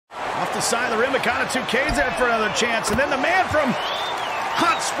Off the side of the rim, Akana2K's there for another chance. And then the man from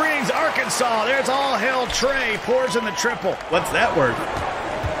Hot Springs, Arkansas. There's all hell Trey. Pours in the triple. What's that worth?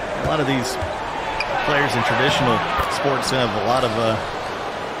 A lot of these players in traditional sports have a lot of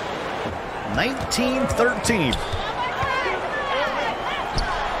 19-13.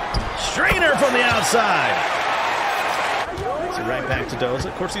 Strainer from the outside. So right back to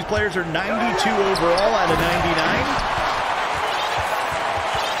Doza. Of course, these players are 92 overall out of 99.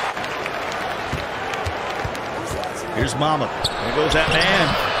 Here's Mama. There goes that man.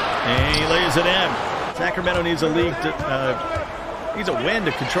 And he lays it in. Sacramento needs a league to, needs a win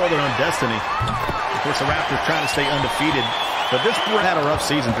to control their own destiny. Of course, the Raptors trying to stay undefeated. But this board had a rough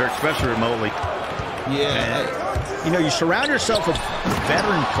season, especially remotely. Yeah. And, you know, you surround yourself with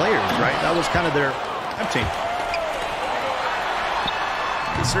veteran players, right? That was kind of their team.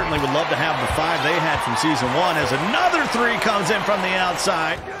 They certainly would love to have the 5 they had from season 1 as another 3 comes in from the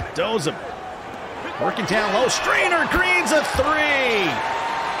outside. Doza working down low. Strainer greens a 3.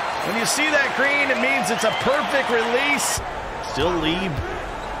 When you see that green, it means it's a perfect release. Still lead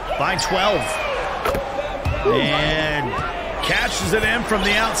by 12. And catches it in from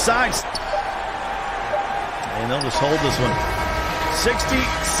the outside. And they'll just hold this one.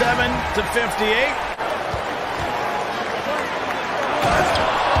 67-58.